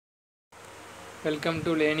Welcome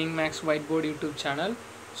to Learning Max Whiteboard YouTube channel.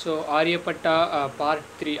 So Aryabhatta part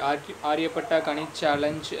 3 Aryabhatta Ganit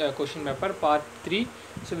challenge question paper part 3,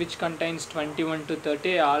 so which contains 21 to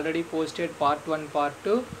 30. I already posted part 1 part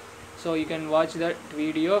 2, so you can watch that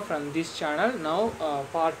video from this channel. Now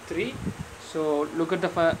part 3. So look at the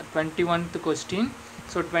 21st question.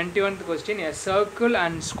 So 21st question, a circle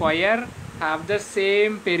and square have the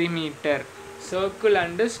same perimeter. Circle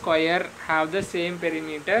and square have the same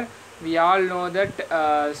perimeter. We all know that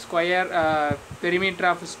perimeter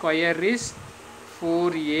of square is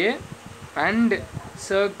 4a, and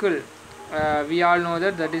circle we all know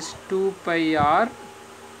that is 2 pi r.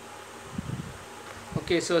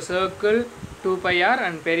 Okay, so circle 2 pi r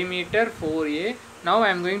and perimeter 4a. Now I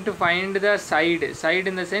am going to find the side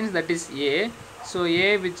in the sense that is a. So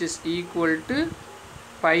a, which is equal to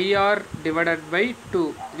pi r divided by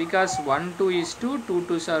 2, because 1 2 is 2, 2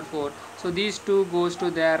 2s are 4. So these 2 goes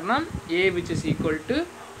to there now, a which is equal to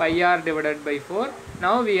pi r divided by 4.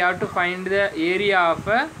 Now we have to find the area of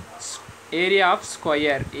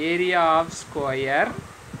square.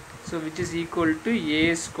 So which is equal to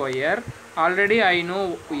a square. Already I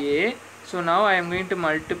know a. So now I am going to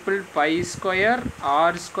multiply pi square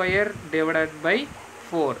r square divided by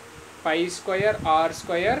 4. Pi square r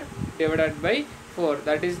square divided by 4.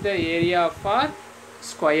 That is the area of a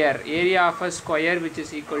square. Area of a square which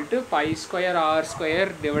is equal to pi square r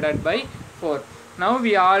square divided by 4. Now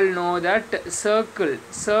we all know that circle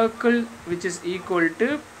which is equal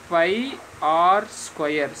to pi r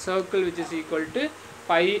square. Circle which is equal to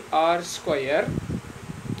pi r square.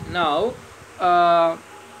 Now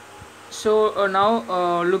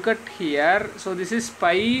now look at here. So this is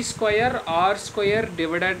pi square r square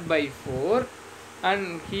divided by 4,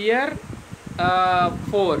 and here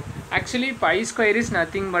 4. Actually pi square is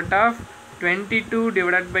nothing but of 22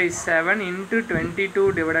 divided by 7 into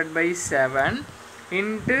 22 divided by 7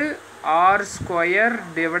 into r square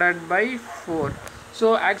divided by 4.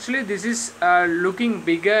 So actually this is looking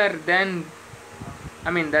bigger than,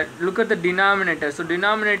 look at the denominator. So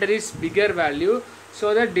denominator is bigger value.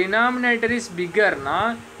 So the denominator is bigger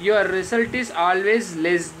now, your result is always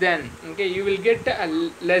less than. Okay, you will get a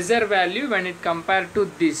lesser value when it compared to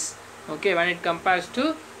this. Okay, when it compares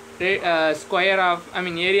to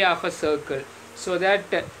area of a circle. So that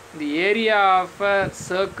the area of a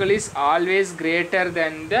circle is always greater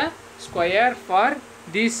than the square for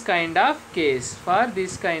this kind of case.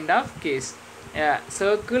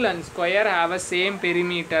 Circle and square have a same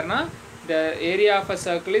perimeter na, the area of a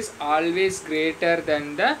circle is always greater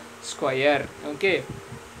than the square. Okay,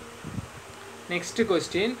 next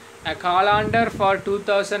question. A calendar for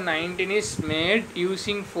 2019 is made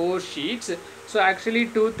using 4 sheets. So actually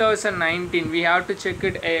 2019 we have to check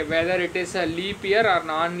it whether it is a leap year or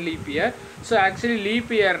non-leap year. So actually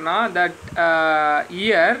leap year na, that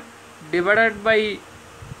year divided by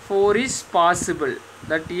 4 is possible.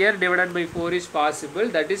 That year divided by 4 is possible.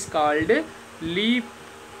 That is called leap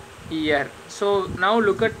year. So now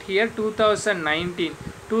look at here, 2019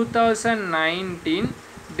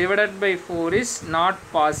 divided by 4 is not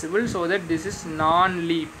possible, so that this is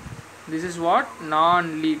non-leap. This is what?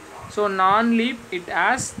 Non-leap. So non-leap, it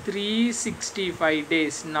has 365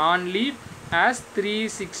 days. Non-leap has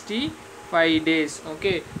 365 days.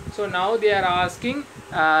 Okay, so now they are asking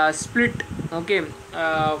split. Okay,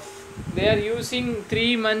 they are using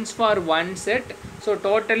 3 months for one set. So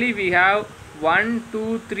totally we have 1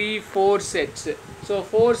 2 3 4 sets. So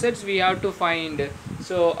 4 sets we have to find.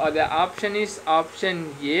 So the option is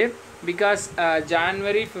option A, because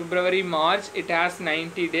January, February, March it has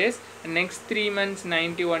 90 days, next 3 months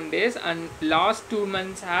 91 days, and last 2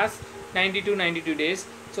 months has 92 days.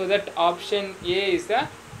 So that option A is the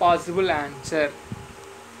possible answer.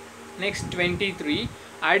 Next 23.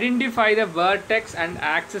 Identify the vertex and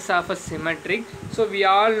axis of a symmetric. So we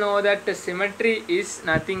all know that the symmetry is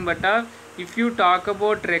nothing but a, if you talk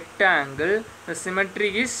about rectangle, the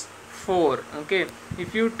symmetry is 4. Okay,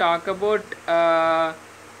 if you talk about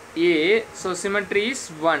A, so symmetry is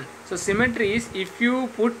 1. So symmetry is, if you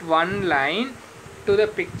put one line to the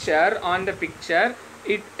picture, on the picture,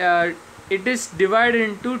 it is divided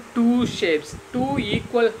into 2 shapes, 2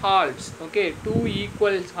 equal halves. Okay, 2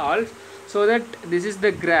 equal halves. So that this is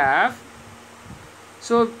the graph.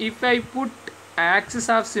 So if I put axis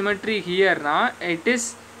of symmetry here now, it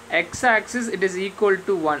is x-axis, it is equal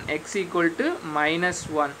to 1, x equal to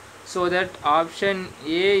 -1. So that option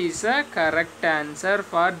A is a correct answer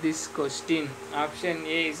for this question. Option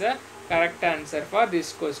A is a correct answer for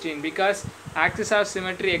this question, because axis of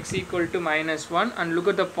symmetry x equal to -1, and look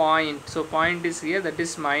at the point. So point is here, that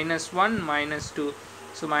is -1 -2.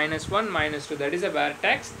 So minus 1, minus 2, that is a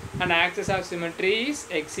vertex, and axis of symmetry is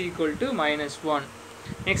x equal to minus 1.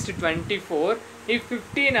 Next 24. If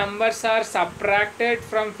 50 numbers are subtracted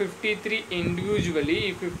from 53 individually,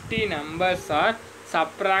 if 50 numbers are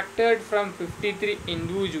subtracted from 53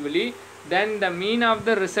 individually, then the mean of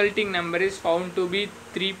the resulting number is found to be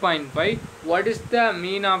 3.5. What is the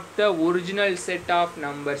mean of the original set of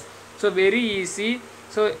numbers? So very easy.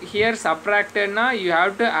 So here subtracted na, you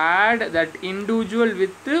have to add that individual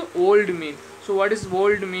with the old mean. So what is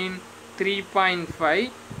old mean?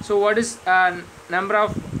 3.5. So what is number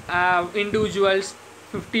of individuals?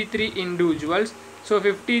 53 individuals. So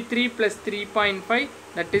 53 plus 3.5,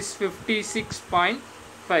 that is 56.5.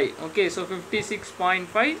 Okay, so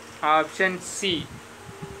 56.5, option C.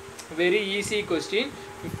 Very easy question.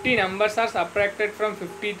 50 numbers are subtracted from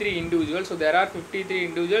 53 individuals. So there are 53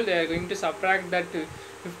 individuals. They are going to subtract that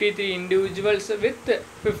 53 individuals with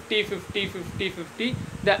 50, 50, 50, 50.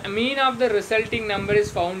 The mean of the resulting number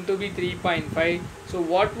is found to be 3.5. So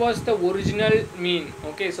what was the original mean?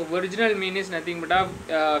 Okay, so original mean is nothing but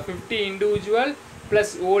 50 individual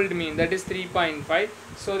plus old mean, that is 3.5.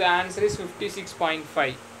 So the answer is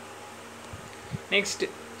 56.5. Next,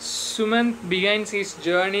 Sumant begins his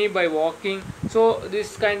journey by walking. So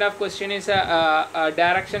this kind of question is a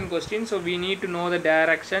direction question. So we need to know the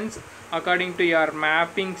directions according to your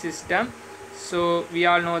mapping system. So we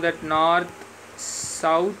all know that north,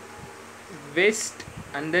 south, west,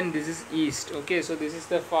 and then this is east. Okay, so this is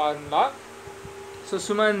the formula. So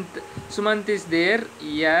Sumant is there.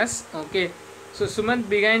 Yes. Okay. So Sumant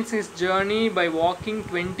begins his journey by walking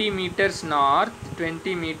 20 meters north.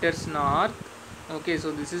 20 meters north. Okay,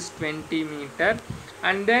 so this is 20 meter,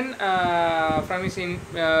 and then from his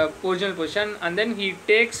original position, and then he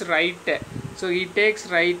takes right. So he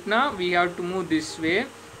takes right. Now we have to move this way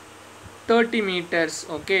 30 meters.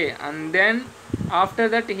 Okay, and then after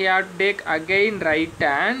that he have to take again right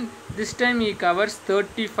hand. This time he covers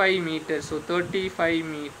 35 meters. So 35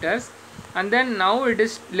 meters, and then now it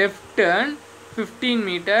is left turn 15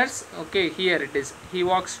 meters. Okay, here it is. He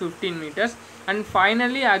walks 15 meters, and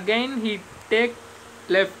finally again he take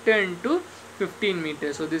left turn to 15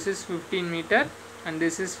 meters. So this is 15 meter and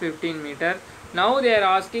this is 15 meter. Now they are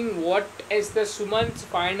asking what is the Sumant's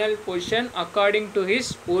final position according to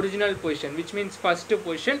his original position, which means first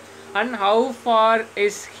position, and how far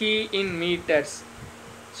is he in meters.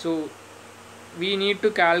 So we need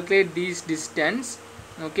to calculate these distance.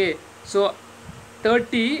 Okay, so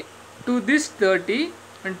 30 to this 30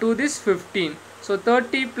 and to this 15. So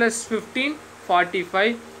 30 plus 15,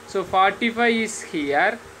 45. So 45 is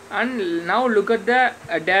here, and now look at the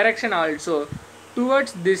direction also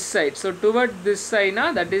towards this side. So towards this side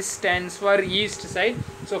now, that is stands for east side.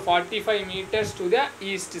 So 45 meters to the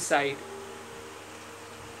east side.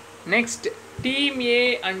 Next, Team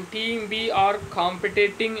A and Team B are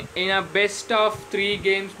competing in a best of 3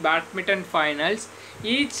 games badminton finals.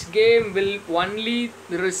 Each game will only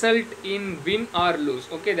result in win or lose.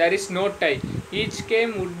 Okay, there is no tie. Each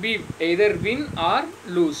game would be either win or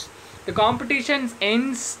lose. The competition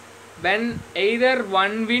ends when either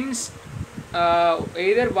one wins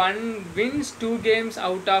 2 games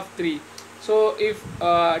out of 3. So if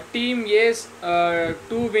Team A's 2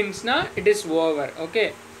 wins na, it is over.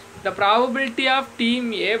 Okay. The probability of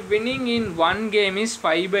Team A winning in 1 game is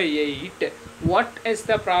 5/8. What is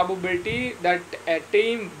the probability that a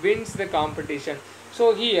team wins the competition?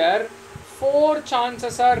 So here 4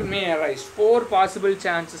 chances may arise. 4 possible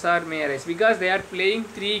chances may arise because they are playing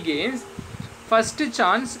 3 games. First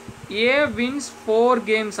chance, A wins 4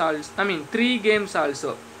 games also. I mean 3 games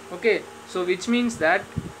also. Okay. So which means that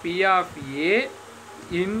P of A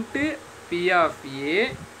into P of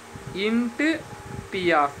A into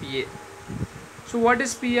P of A. So what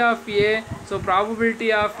is P of A? So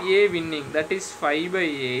probability of A winning, that is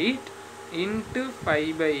 5/8 into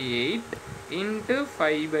 5/8 into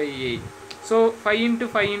 5/8. So 5 into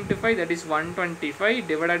 5 into 5, that is 125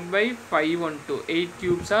 divided by 512. 8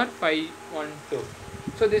 cubes are 512.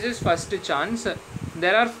 So this is first chance.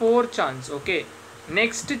 There are 4 chances. Okay.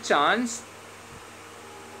 Next chance,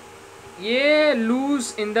 A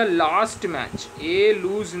lose in the last match. A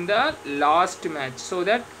lose in the last match. So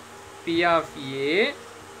that P of A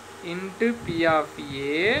into P of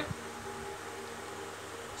A.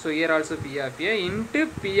 So here also P of A into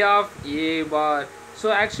P of A bar.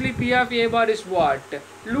 So actually P of A bar is what?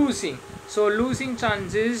 Losing. So losing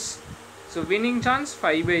chance is, so winning chance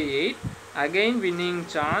 5/8. Again winning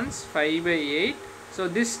chance 5/8. So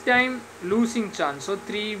this time losing chance, so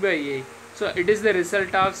 3/8. So it is the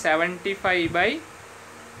result of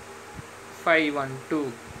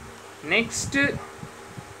 75/512. Next,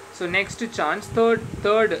 So next chance, third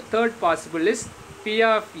possible is P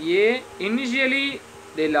of A. Initially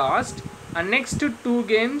they lost, and next two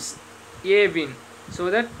games A win.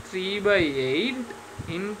 So that 3 by 8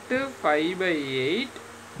 into 5 by 8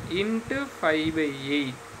 into 5 by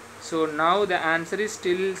 8. So now the answer is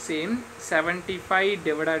still same, 75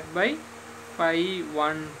 divided by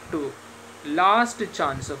 512. Last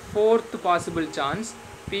chance, fourth possible chance,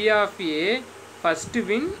 P of A, first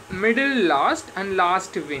win, middle last, and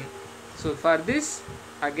last win. So for this,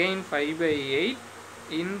 again 5 by 8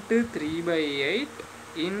 into 3 by 8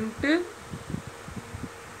 into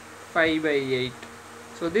 5 by 8.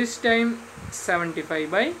 So this time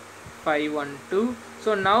 75 by 512.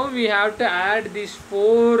 So now we have to add these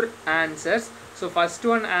four answers. So first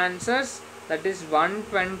one answers, that is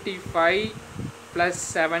 125 plus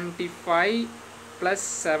 75 plus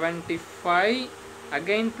 75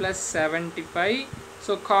 again plus 75.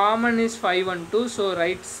 So common is 512, so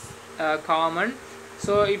write common.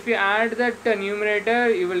 So if you add that numerator,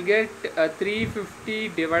 you will get 350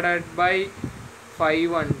 divided by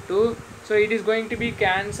 512. So it is going to be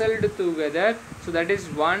cancelled together. So that is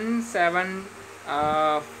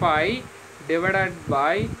 175 divided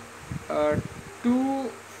by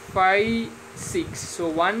 256. So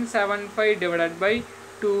 175 divided by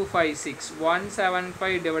 256.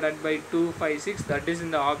 175 divided by 256. That is in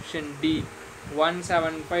the option D.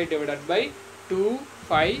 175 divided by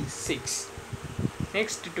 256.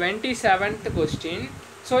 Next, 27th question.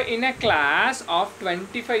 So in a class of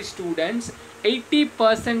 25 students,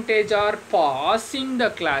 80% are passing the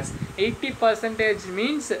class. 80%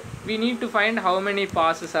 means we need to find how many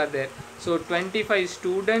passes are there. So 25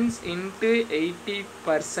 students into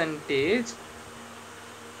 80%.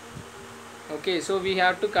 Okay, so we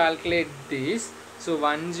have to calculate this. So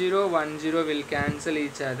 1 0 1 0 will cancel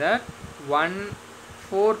each other. 4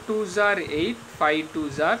 2s are 8, 5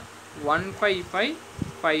 2s are 1 5 5,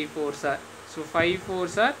 5 4s are. So 5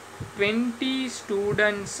 4s are 20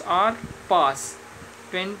 students are pass.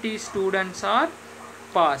 20 students are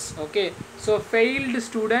pass. Okay, so failed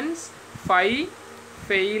students, 5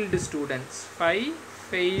 failed students, 5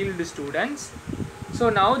 failed students. So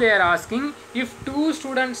now they are asking, if two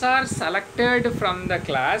students are selected from the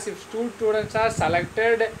class, if two students are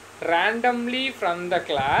selected randomly from the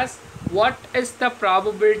class, what is the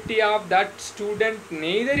probability of that student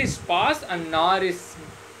neither is pass and nor is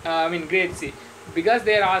grade C? Because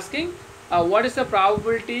they are asking what is the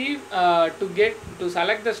probability to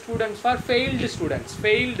select the students for failed students.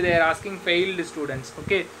 Failed, they are asking failed students.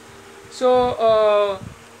 Okay, so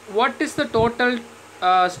what is the total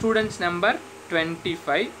students number?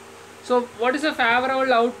 25. So what is the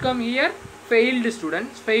favorable outcome here? Failed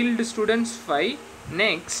students. Failed students 5.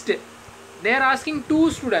 Next, they are asking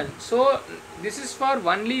two students. So this is for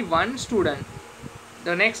only one student.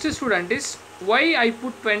 The next student is, why I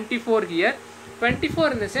put 24 here?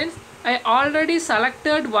 24 in the sense I already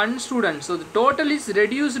selected one student, so the total is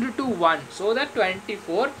reduced to 1, so that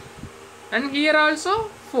 24, and here also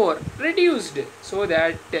 4 reduced, so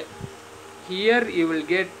that here you will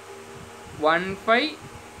get 1 5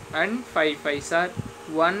 and 5 5s are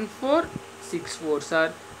 1 4, 6 4s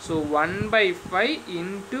are, so 1 by 5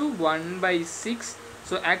 into 1 by 6,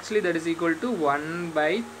 so actually that is equal to 1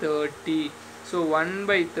 by 30. So 1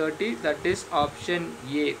 by 30, that is option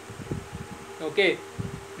A. Okay,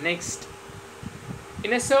 next,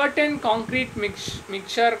 in a certain concrete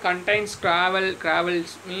mixture contains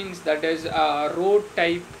gravels means that is a road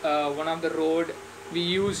type, one of the road we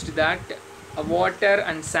used that, water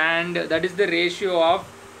and sand, that is the ratio of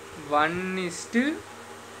 1:3:5,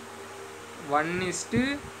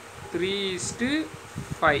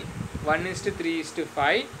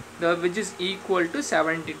 1:3:5, which is equal to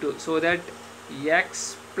 72, so that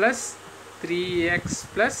x plus 3x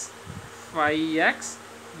plus 5x,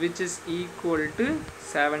 which is equal to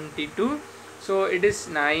 72. So it is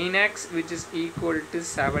 9x, which is equal to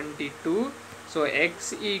 72. So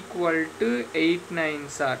x equal to 8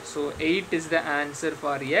 9s are. So 8 is the answer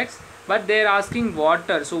for x. But they are asking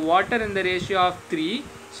water. So water in the ratio of 3.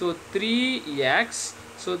 So 3x.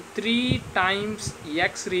 So 3 times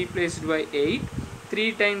x replaced by 8.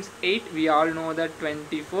 3 times 8, we all know that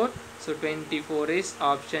 24. So 24 is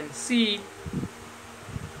option C.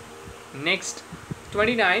 Next,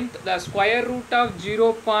 29th, the square root of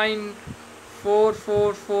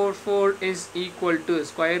 0.4444 is equal to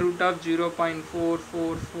square root of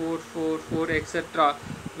 0.4444 etc.,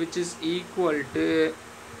 which is equal to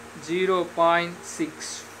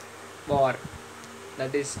 0.6 bar.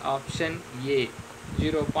 That is option A,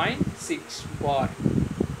 0.6 bar.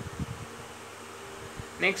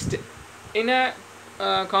 Next, in a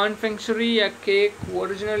confectionery a cake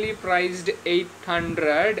originally priced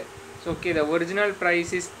 800. So okay, the original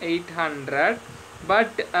price is 800, but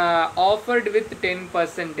offered with 10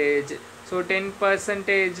 percentage. So 10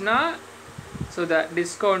 percentage na, so the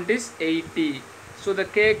discount is 80. So the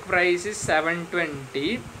cake price is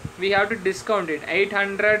 720. We have to discount it.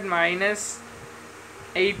 800 minus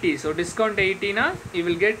 80, so discount 80 na, you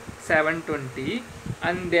will get 720.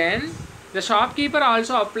 And then the shopkeeper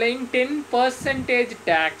also applying 10 percentage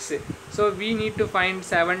tax. So we need to find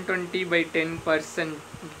 720 by 10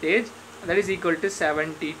 percentage, that is equal to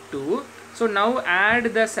 72. So now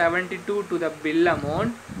add the 72 to the bill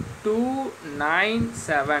amount,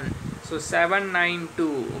 297. So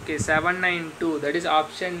 792. Okay, 792, that is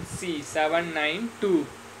option C, 792.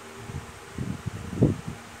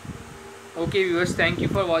 Okay viewers, thank you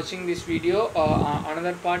for watching this video.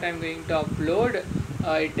 Another part I am going to upload.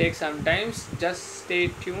 It takes some time, just stay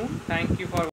tuned. Thank you for